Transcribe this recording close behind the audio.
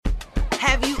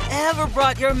Have you ever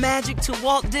brought your magic to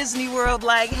Walt Disney World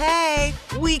like, hey,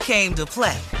 we came to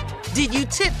play? Did you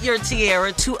tip your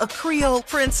tiara to a Creole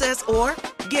princess or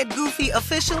get goofy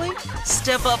officially?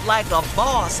 Step up like a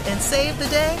boss and save the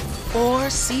day? Or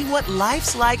see what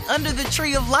life's like under the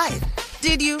tree of life?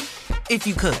 Did you? If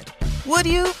you could. Would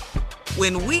you?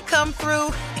 When we come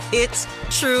through, it's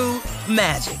true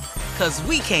magic. 'Cause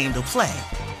we came to play.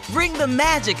 Bring the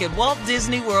magic at Walt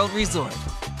Disney World Resort.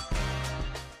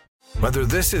 Whether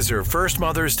this is her first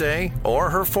Mother's Day or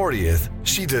her 40th,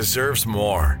 she deserves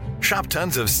more. Shop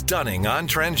tons of stunning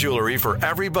on-trend jewelry for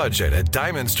every budget at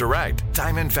Diamonds Direct.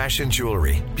 Diamond fashion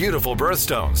jewelry, beautiful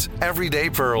birthstones,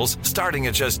 everyday pearls starting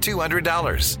at just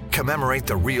 $200. Commemorate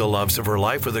the real loves of her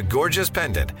life with a gorgeous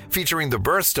pendant featuring the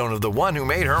birthstone of the one who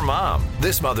made her mom.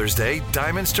 This Mother's Day,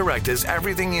 Diamonds Direct is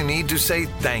everything you need to say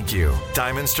thank you.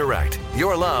 Diamonds Direct,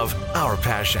 your love, our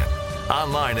passion.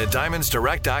 Online at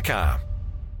diamondsdirect.com.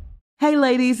 Hey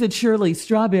ladies, it's Shirley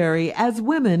Strawberry. As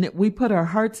women, we put our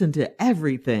hearts into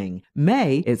everything.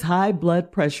 May is High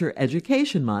Blood Pressure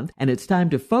Education Month, and it's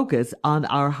time to focus on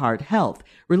our heart health.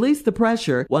 Release the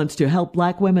Pressure wants to help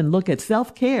Black women look at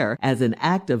self-care as an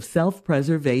act of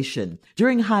self-preservation.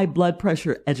 During High Blood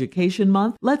Pressure Education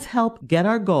Month, let's help get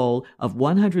our goal of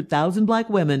 100,000 Black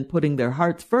women putting their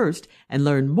hearts first and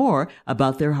learn more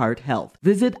about their heart health.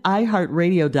 Visit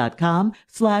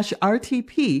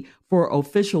iHeartRadio.com/RTP for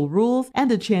official rules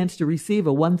and a chance to receive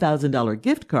a $1,000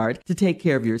 gift card to take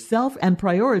care of yourself and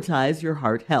prioritize your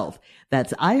heart health.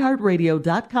 That's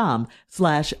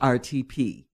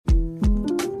iHeartRadio.com/RTP.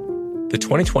 The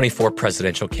 2024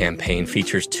 presidential campaign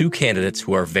features two candidates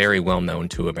who are very well known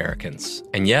to Americans.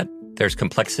 And yet, there's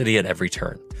complexity at every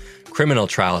turn. Criminal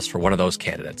trials for one of those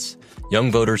candidates.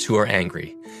 Young voters who are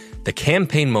angry. The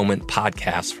Campaign Moment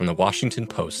podcast from the Washington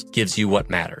Post gives you what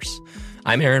matters.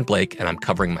 I'm Aaron Blake, and I'm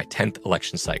covering my 10th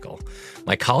election cycle.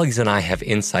 My colleagues and I have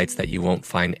insights that you won't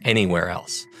find anywhere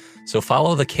else. So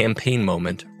follow the Campaign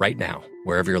Moment right now,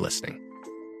 wherever you're listening.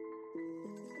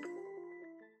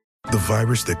 The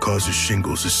virus that causes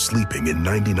shingles is sleeping in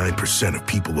 99% of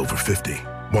people over 50.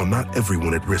 While not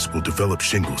everyone at risk will develop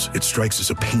shingles, it strikes as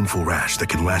a painful rash that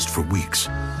can last for weeks.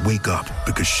 Wake up,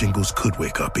 because shingles could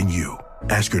wake up in you.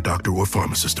 Ask your doctor or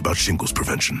pharmacist about shingles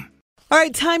prevention. All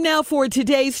right, time now for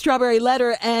today's Strawberry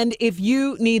Letter. And if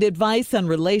you need advice on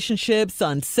relationships,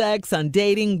 on sex, on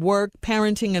dating, work,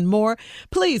 parenting, and more,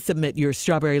 please submit your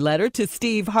Strawberry Letter to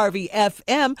Steve Harvey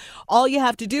FM. All you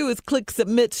have to do is click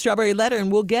Submit Strawberry Letter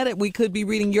and we'll get it. We could be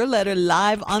reading your letter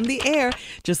live on the air,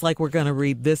 just like we're going to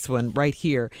read this one right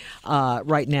here,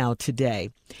 right now, today.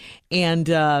 And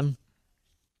Tommy,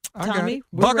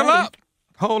 buckle up.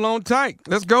 Hold on tight.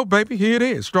 Let's go, baby. Here it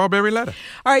is. Strawberry Letter.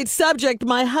 All right, subject,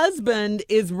 my husband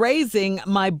is raising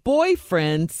my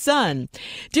boyfriend's son.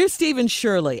 Dear Steve and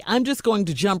Shirley, I'm just going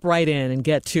to jump right in and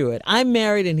get to it. I'm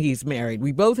married and he's married.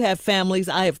 We both have families.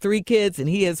 I have 3 kids and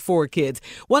he has 4 kids.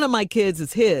 One of my kids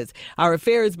is his. Our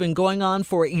affair has been going on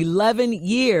for 11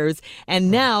 years and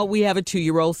now we have a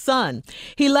 2-year-old son.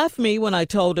 He left me when I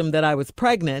told him that I was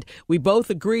pregnant. We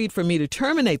both agreed for me to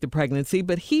terminate the pregnancy,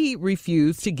 but he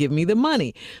refused to give me the money.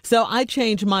 So I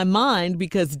changed my mind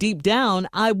because deep down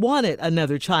I wanted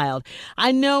another child.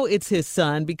 I know it's his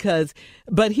son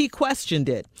but he questioned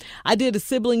it. I did a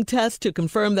sibling test to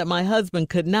confirm that my husband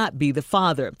could not be the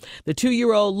father. The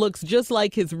 2-year-old looks just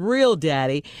like his real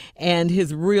daddy and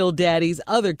his real daddy's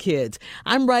other kids.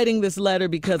 I'm writing this letter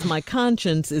because my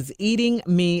conscience is eating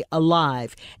me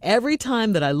alive. Every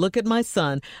time that I look at my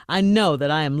son, I know that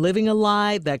I am living a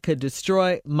lie that could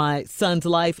destroy my son's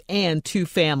life and 2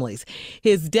 families.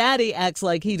 His daddy acts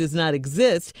like he does not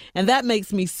exist, and that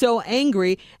makes me so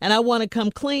angry, and I want to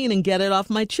come clean and get it off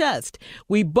my chest.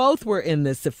 We both were in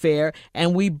this affair,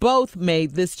 and we both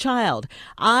made this child.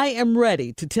 I am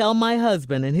ready to tell my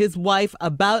husband and his wife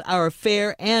about our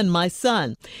affair and my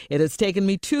son. It has taken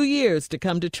me 2 years to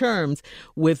come to terms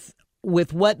with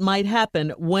what might happen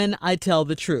when I tell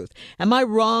the truth. Am I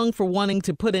wrong for wanting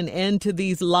to put an end to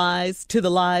the lies?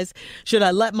 Should I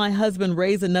let my husband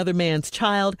raise another man's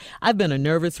child? I've been a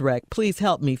nervous wreck. Please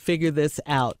help me figure this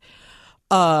out.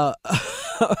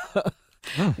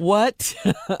 What?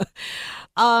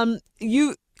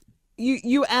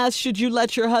 You asked, should you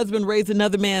let your husband raise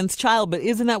another man's child? But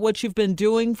isn't that what you've been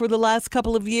doing for the last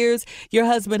couple of years? Your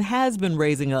husband has been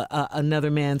raising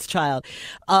another man's child.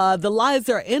 The lies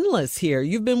are endless here.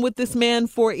 You've been with this man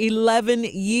for 11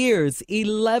 years.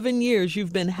 11 years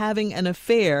you've been having an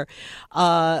affair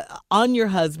on your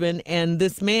husband and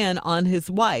this man on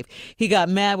his wife. He got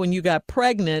mad when you got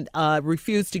pregnant,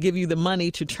 refused to give you the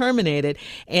money to terminate it,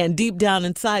 and deep down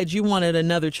inside you wanted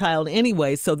another child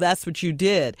anyway, so that's what you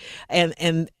did.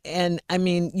 And I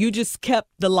mean, you just kept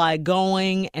the lie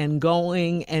going and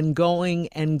going and going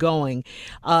and going.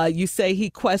 You say he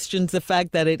questions the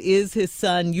fact that it is his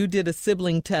son. You did a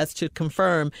sibling test to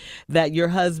confirm that your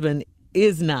husband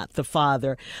is not the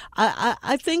father.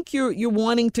 I think you're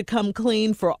wanting to come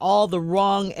clean for all the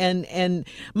wrong and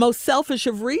most selfish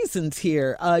of reasons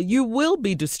here. You will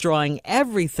be destroying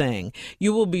everything.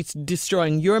 You will be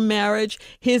destroying your marriage,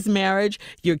 his marriage,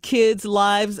 your kids'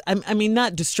 lives. I mean,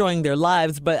 not destroying their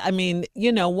lives, but I mean,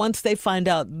 once they find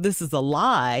out this is a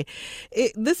lie,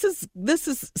 this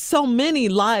is so many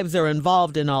lives are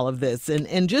involved in all of this.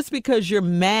 And just because you're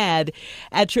mad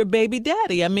at your baby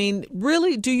daddy, I mean,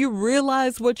 really, do you realize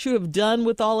what you have done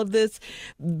with all of this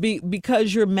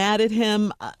because you're mad at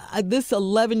him? This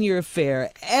 11-year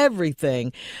affair,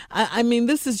 everything. I mean,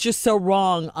 this is just so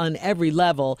wrong on every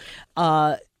level.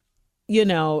 I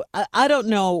don't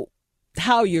know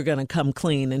how you're going to come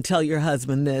clean and tell your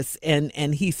husband this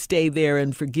and he stay there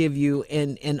and forgive you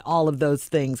and all of those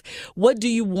things. What do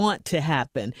you want to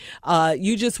happen?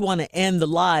 You just want to end the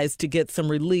lies to get some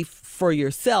relief for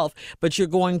yourself, but you're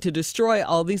going to destroy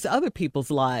all these other people's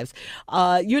lives.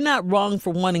 You're not wrong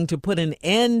for wanting to put an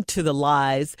end to the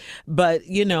lies, but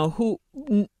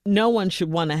no one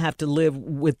should want to have to live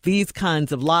with these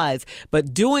kinds of lies.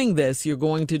 But doing this, you're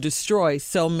going to destroy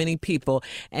so many people,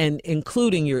 and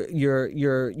including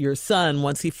your son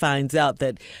once he finds out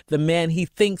that the man he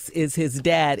thinks is his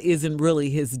dad isn't really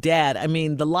his dad. I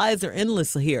mean, the lies are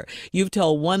endless here. You've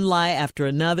told one lie after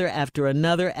another, after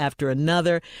another, after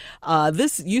another.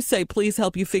 You say, please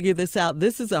help you figure this out.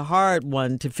 This is a hard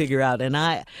one to figure out, and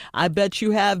I bet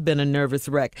you have been a nervous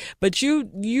wreck. But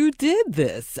you did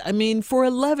this. I mean, for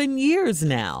 11 years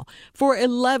now. For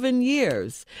 11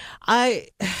 years. I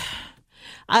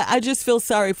just feel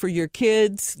sorry for your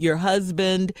kids, your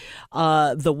husband,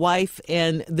 the wife,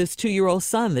 and this 2-year-old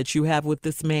son that you have with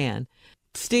this man.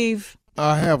 Steve?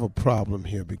 I have a problem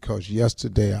here because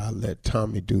yesterday I let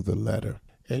Tommy do the letter,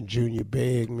 and Junior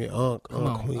begged me,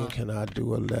 Queen, can I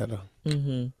do a letter? Mm-hmm.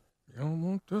 You don't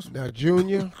want this one. Now,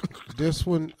 Junior, this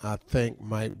one I think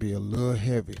might be a little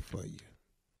heavy for you.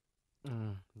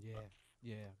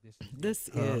 Yeah. This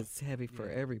is heavy for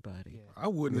everybody. Yeah. I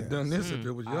wouldn't have done this if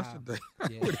it was yesterday.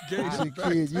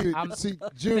 See,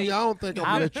 Junior, I don't think I'm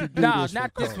going to let you do no, this. No,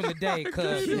 not this one today,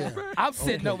 because I'm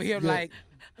sitting over here like,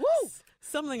 woo!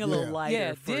 Something a little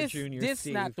lighter for this, Junior this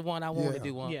Steve. not the one I want to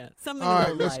do on. Yeah, something All a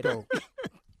right, little let's lighter. go.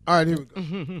 All right, here we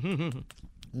go.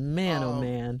 Man, oh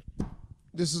man.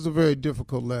 This is a very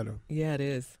difficult letter. Yeah, it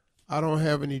is. I don't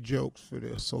have any jokes for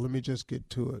this, so let me just get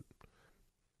to it.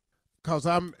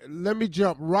 Let me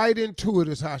jump right into it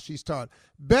is how she started.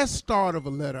 Best start of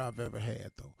a letter I've ever had,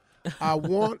 though. I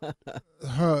want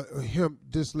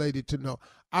this lady to know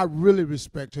I really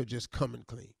respect her just coming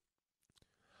clean.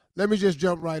 Let me just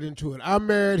jump right into it. I'm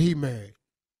married, he married.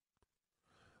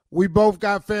 We both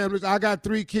got families. I got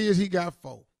 3 kids, he got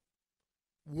 4.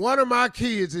 One of my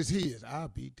kids is his. I'll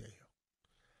be damned.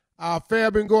 Our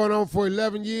affair been going on for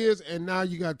 11 years, and now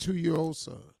you got a 2-year-old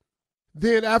son.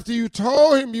 Then after you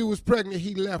told him you was pregnant,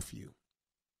 he left you.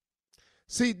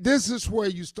 See, this is where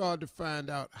you start to find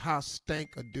out how stank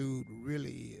a dude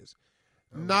really is.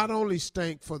 Not only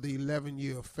stank for the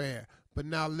 11-year affair, but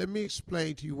now let me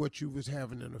explain to you what you was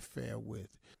having an affair with.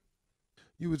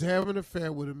 You was having an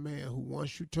affair with a man who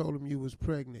once you told him you was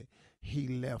pregnant, he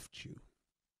left you.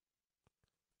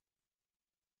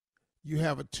 You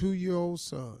have a 2-year-old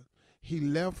son. He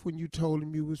left when you told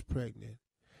him you was pregnant.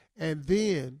 And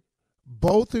then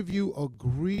both of you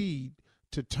agreed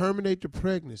to terminate the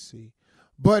pregnancy,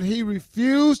 but he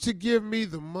refused to give me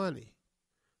the money.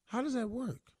 How does that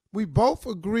work? We both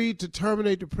agreed to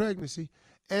terminate the pregnancy,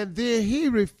 and then he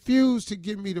refused to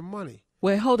give me the money.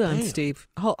 Wait, hold on, Damn. Steve.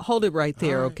 Hold it right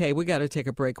there, All right. okay? We got to take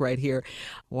a break right here.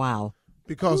 Wow.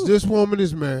 Because this woman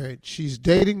is married. She's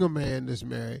dating a man that's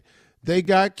married. They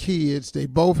got kids. They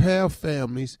both have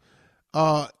families.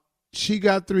 She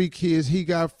got 3 kids. He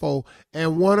got 4.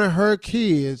 And one of her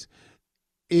kids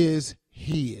is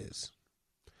his.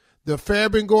 The affair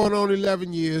been going on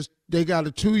 11 years. They got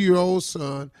a 2-year-old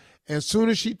son. As soon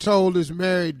as she told this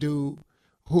married dude,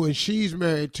 and she's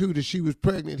married too, that she was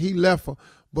pregnant, he left her.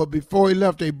 But before he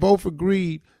left, they both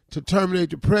agreed to terminate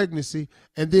the pregnancy,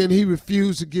 and then he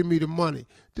refused to give me the money.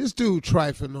 This dude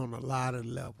trifling on a lot of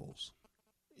levels.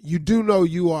 You do know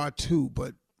you are too,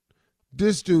 but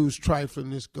this dude's trifling.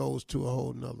 This goes to a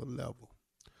whole nother level.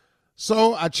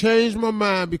 So I changed my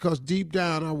mind because deep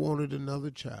down I wanted another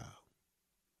child.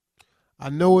 I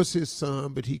know it's his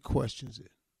son, but he questions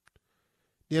it.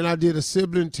 Then I did a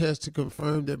sibling test to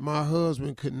confirm that my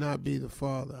husband could not be the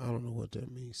father. I don't know what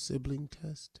that means. Sibling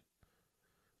test?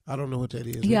 I don't know what that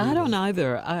is. Yeah, I don't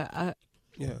either.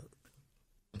 Yeah.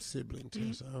 Sibling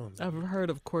test. I don't know. I've heard,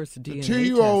 of course, DNA The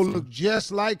 2-year-old testing. looked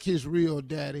just like his real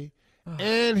daddy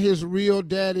and his real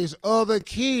daddy's other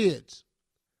kids.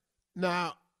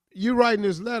 Now, you writing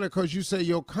this letter because you say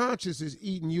your conscience is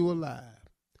eating you alive.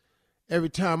 Every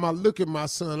time I look at my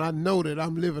son, I know that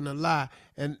I'm living a lie,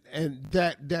 and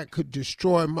that could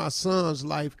destroy my son's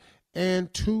life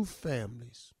and 2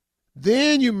 families.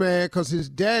 Then you mad because his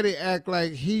daddy act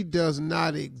like he does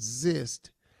not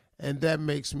exist, and that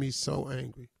makes me so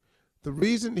angry. The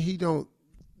reason he don't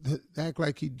act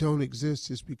like he don't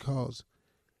exist is because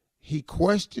he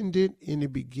questioned it in the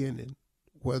beginning,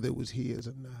 whether it was his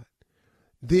or not.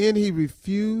 Then he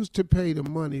refused to pay the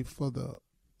money for the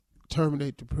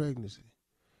terminate the pregnancy.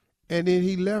 And then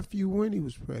he left you when he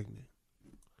was pregnant.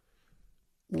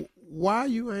 Why are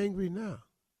you angry now?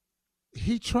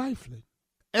 He trifling.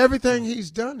 Everything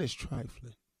he's done is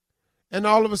trifling. And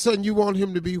all of a sudden you want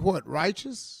him to be what,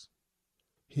 righteous?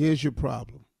 Here's your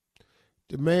problem.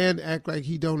 The man act like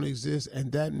he don't exist,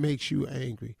 and that makes you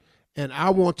angry. And I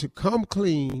want to come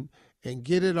clean and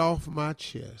get it off my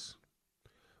chest.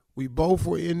 We both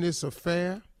were in this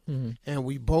affair, and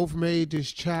we both made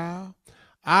this child.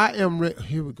 I am ready.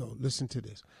 Here we go. Listen to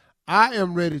this. I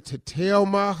am ready to tell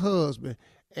my husband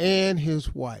and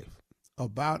his wife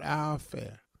about our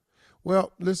affair.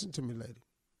 Well, listen to me, lady.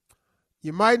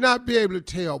 You might not be able to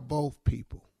tell both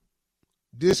people.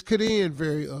 This could end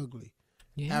very ugly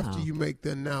after you make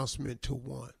the announcement to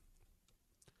one.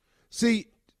 See,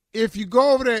 if you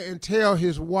go over there and tell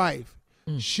his wife,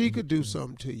 she could do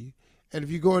something to you. And if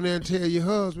you go in there and tell your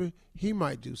husband, he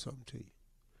might do something to you.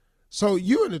 So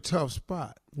you're in a tough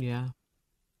spot. Yeah.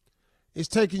 It's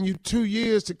taking you 2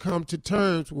 years to come to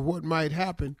terms with what might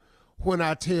happen when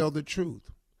I tell the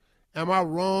truth. Am I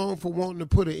wrong for wanting to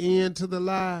put an end to the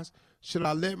lies? Should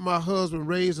I let my husband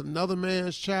raise another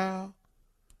man's child?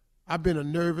 I've been a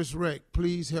nervous wreck.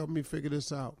 Please help me figure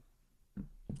this out.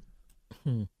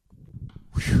 Whew.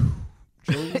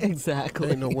 Junior,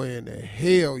 Exactly. ain't no way in the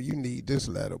hell you need this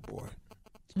letter, boy.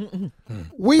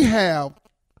 We have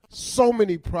so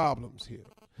many problems here.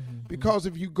 Because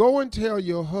if you go and tell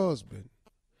your husband,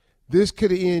 this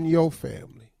could end your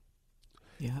family.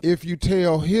 Yep. If you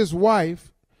tell his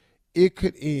wife, it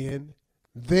could end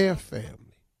their family.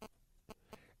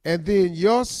 And then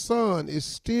your son is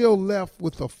still left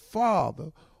with a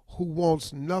father who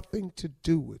wants nothing to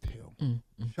do with him.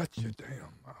 Shut your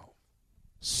damn mouth.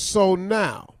 So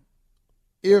now,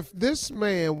 if this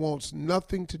man wants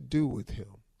nothing to do with him,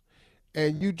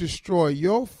 and you destroy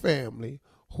your family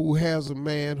who has a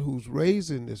man who's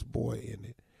raising this boy in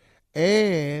it,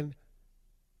 and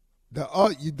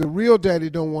the real daddy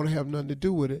don't want to have nothing to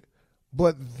do with it,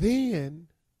 but then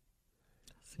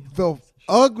the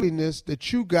ugliness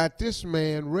that you got this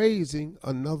man raising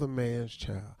another man's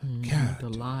child. God, The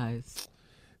lies.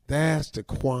 that's the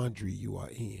quandary you are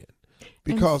in.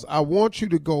 Because I want you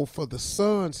to go for the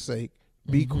son's sake,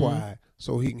 be quiet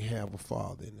so he can have a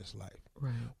father in his life.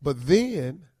 Right. But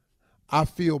then I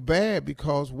feel bad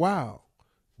because, wow,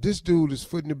 this dude is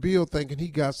footing the bill thinking he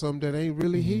got something that ain't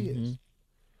really his.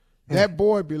 That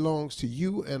boy belongs to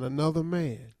you and another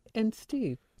man. And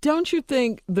Steve, don't you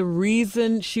think the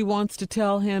reason she wants to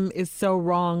tell him is so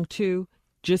wrong too?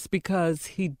 Just because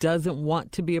he doesn't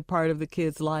want to be a part of the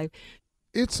kid's life?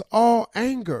 It's all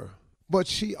anger. But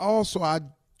she also, I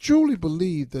truly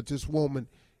believe that this woman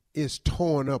is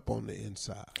torn up on the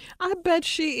inside. I bet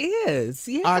she is.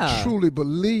 Yeah. I truly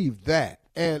believe that.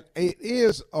 And it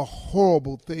is a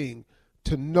horrible thing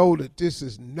to know that this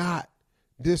is not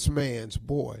this man's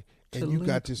boy and you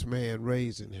got this man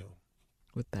raising him.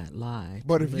 With that lie.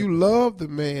 But if you love the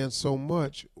man so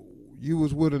much, you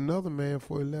was with another man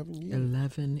for 11 years.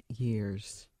 11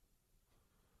 years.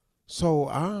 So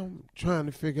I'm trying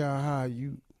to figure out how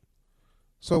you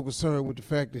so concerned with the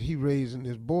fact that he raising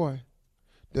this boy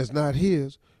that's not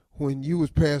his when you was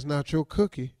passing out your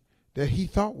cookie that he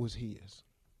thought was his.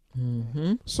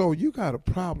 So you got a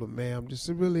problem, ma'am. This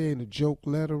really ain't a joke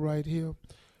letter right here.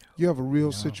 You have a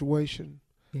real situation.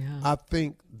 Yeah. I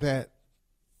think that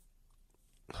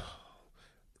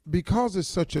because it's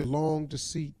such a long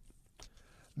deceit,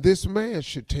 this man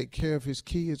should take care of his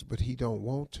kids, but he don't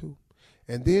want to.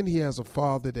 And then he has a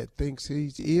father that thinks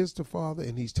he is the father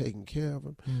and he's taking care of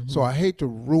him. So I hate to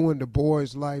ruin the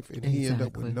boy's life and he end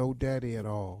up with no daddy at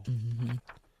all.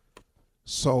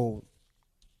 So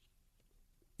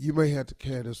you may have to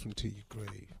carry this one to your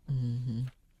grave.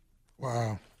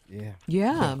 Wow. Yeah.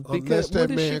 Unless what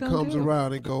that is she man gonna comes do?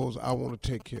 around and goes, I want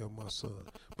to take care of my son.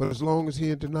 But as long as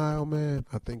he in denial, man,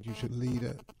 I think you should leave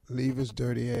his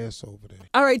dirty ass over there.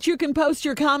 All right, you can post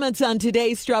your comments on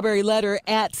today's Strawberry Letter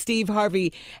at Steve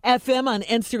Harvey FM on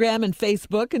Instagram and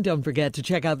Facebook. And don't forget to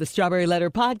check out the Strawberry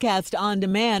Letter podcast on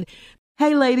demand.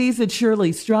 Hey ladies, it's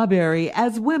Shirley Strawberry.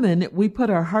 As women, we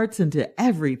put our hearts into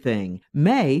everything.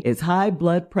 May is High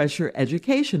Blood Pressure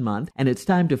Education Month, and it's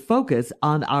time to focus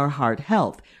on our heart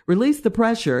health. Release the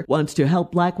Pressure wants to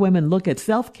help Black women look at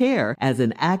self-care as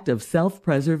an act of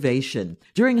self-preservation.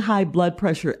 During High Blood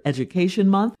Pressure Education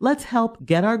Month, let's help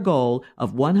get our goal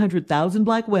of 100,000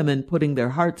 Black women putting their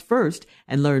hearts first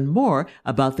and learn more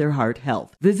about their heart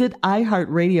health. Visit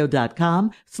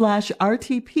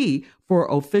iHeartRadio.com/RTP for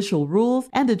official rules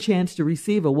and a chance to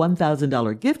receive a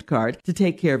 $1,000 gift card to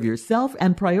take care of yourself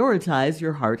and prioritize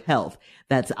your heart health.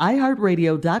 That's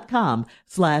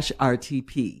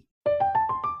iHeartRadio.com/RTP.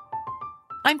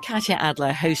 I'm Katya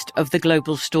Adler, host of The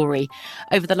Global Story.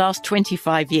 Over the last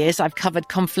 25 years, I've covered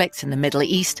conflicts in the Middle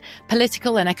East,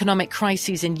 political and economic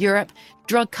crises in Europe,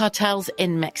 drug cartels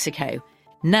in Mexico.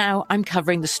 Now I'm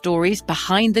covering the stories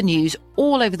behind the news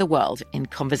all over the world in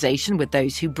conversation with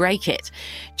those who break it.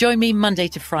 Join me Monday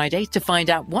to Friday to find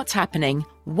out what's happening,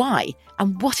 why,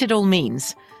 and what it all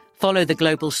means. Follow The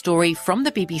Global Story from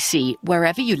the BBC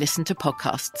wherever you listen to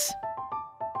podcasts.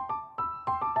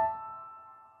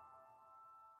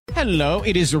 Hello,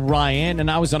 it is Ryan,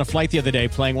 and I was on a flight the other day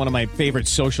playing one of my favorite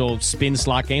social spin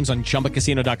slot games on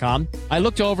ChumbaCasino.com. I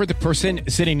looked over at the person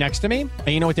sitting next to me, and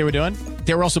you know what they were doing?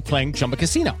 They were also playing Chumba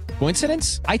Casino.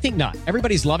 Coincidence? I think not.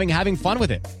 Everybody's loving having fun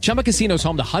with it. Chumba Casino is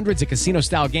home to hundreds of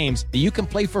casino-style games that you can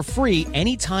play for free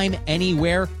anytime,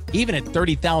 anywhere, even at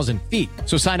 30,000 feet.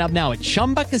 So sign up now at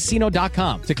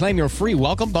ChumbaCasino.com to claim your free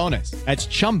welcome bonus. That's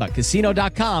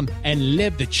ChumbaCasino.com and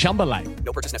live the Chumba life.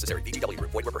 No purchase necessary. VGW.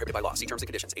 Void where prohibited by law. See terms and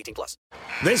conditions. 18+.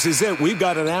 This is it. We've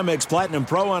got an Amex Platinum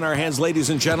Pro on our hands, ladies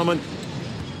and gentlemen.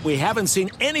 We haven't seen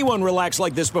anyone relax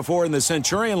like this before in the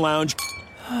Centurion Lounge.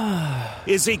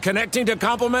 Is he connecting to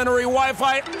complimentary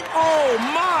Wi-Fi? Oh,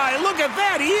 my. Look at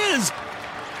that. He is.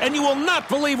 And you will not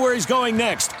believe where he's going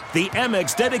next. The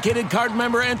Amex dedicated card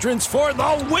member entrance for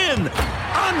the win.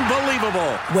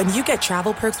 Unbelievable. When you get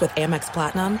travel perks with Amex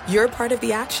Platinum, you're part of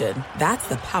the action. That's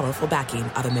the powerful backing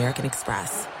of American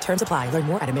Express. Terms apply. Learn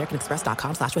more at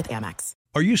americanexpress.com/withAmex.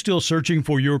 Are you still searching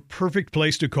for your perfect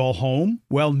place to call home?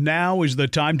 Well, now is the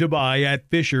time to buy at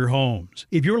Fisher Homes.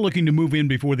 If you're looking to move in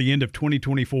before the end of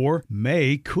 2024,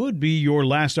 May could be your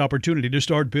last opportunity to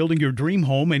start building your dream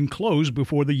home and close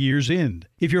before the year's end.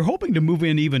 If you're hoping to move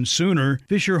in even sooner,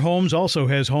 Fisher Homes also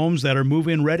has homes that are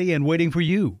move-in ready and waiting for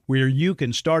you, where you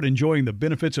can start enjoying the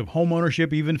benefits of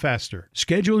homeownership even faster.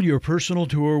 Schedule your personal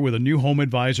tour with a new home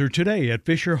advisor today at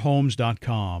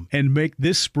FisherHomes.com and make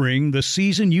this spring the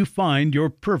season you find your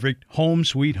perfect home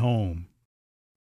sweet home.